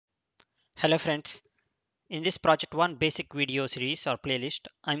Hello friends, in this project 1 basic video series or playlist,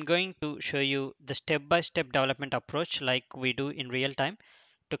 I'm going to show you the step-by-step development approach like we do in real time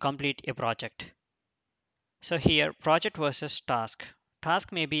to complete a project. So here project versus task.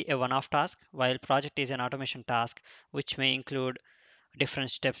 Task may be a one-off task while project is an automation task which may include different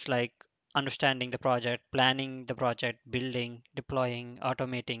steps like understanding the project, planning the project, building, deploying,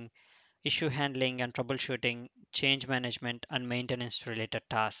 automating, issue handling and troubleshooting, change management and maintenance related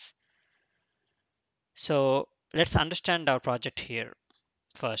tasks. So let's understand our project here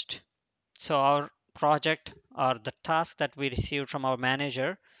first. So our project or the task that we received from our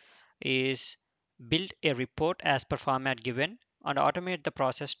manager is build a report as per format given and automate the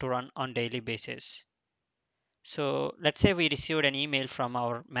process to run on daily basis. So let's say we received an email from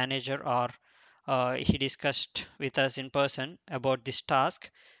our manager or he discussed with us in person about this task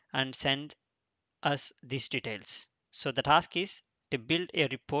and sent us these details. So the task is to build a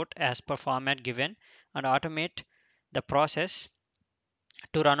report as per format given and automate the process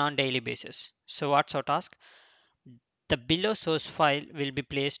to run on daily basis. So what's our task? The below source file will be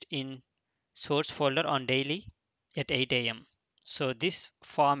placed in source folder on daily at 8 a.m. So this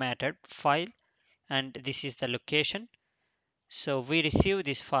formatted file and this is the location. So we receive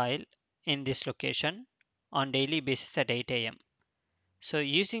this file in this location on daily basis at 8 a.m. So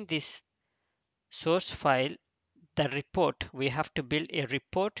using this source file, the report, we have to build a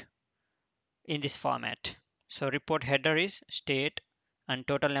report in this format. So report header is state and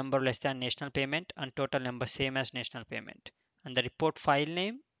total number less than national payment and total number same as national payment. And the report file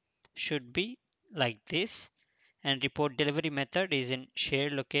name should be like this. And report delivery method is in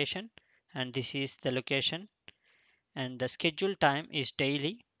shared location. And this is the location. And the schedule time is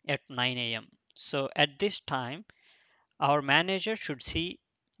daily at 9 a.m. So at this time, our manager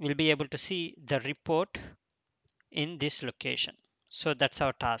will be able to see the report in this location. So that's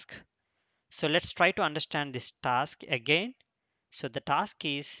our task. So let's try to understand this task again. So the task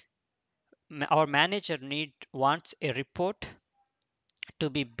is our manager wants a report to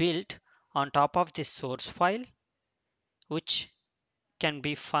be built on top of this source file, which can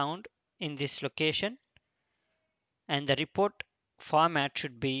be found in this location. And the report format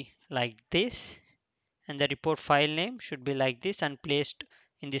should be like this. And the report file name should be like this and placed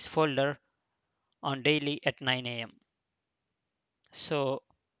in this folder on daily at 9 a.m. So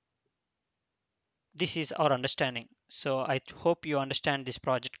this is our understanding. So I hope you understand this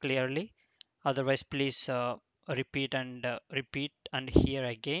project clearly. Otherwise, please repeat and hear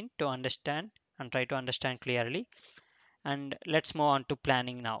again to understand and try to understand clearly. And let's move on to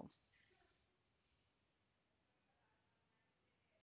planning now.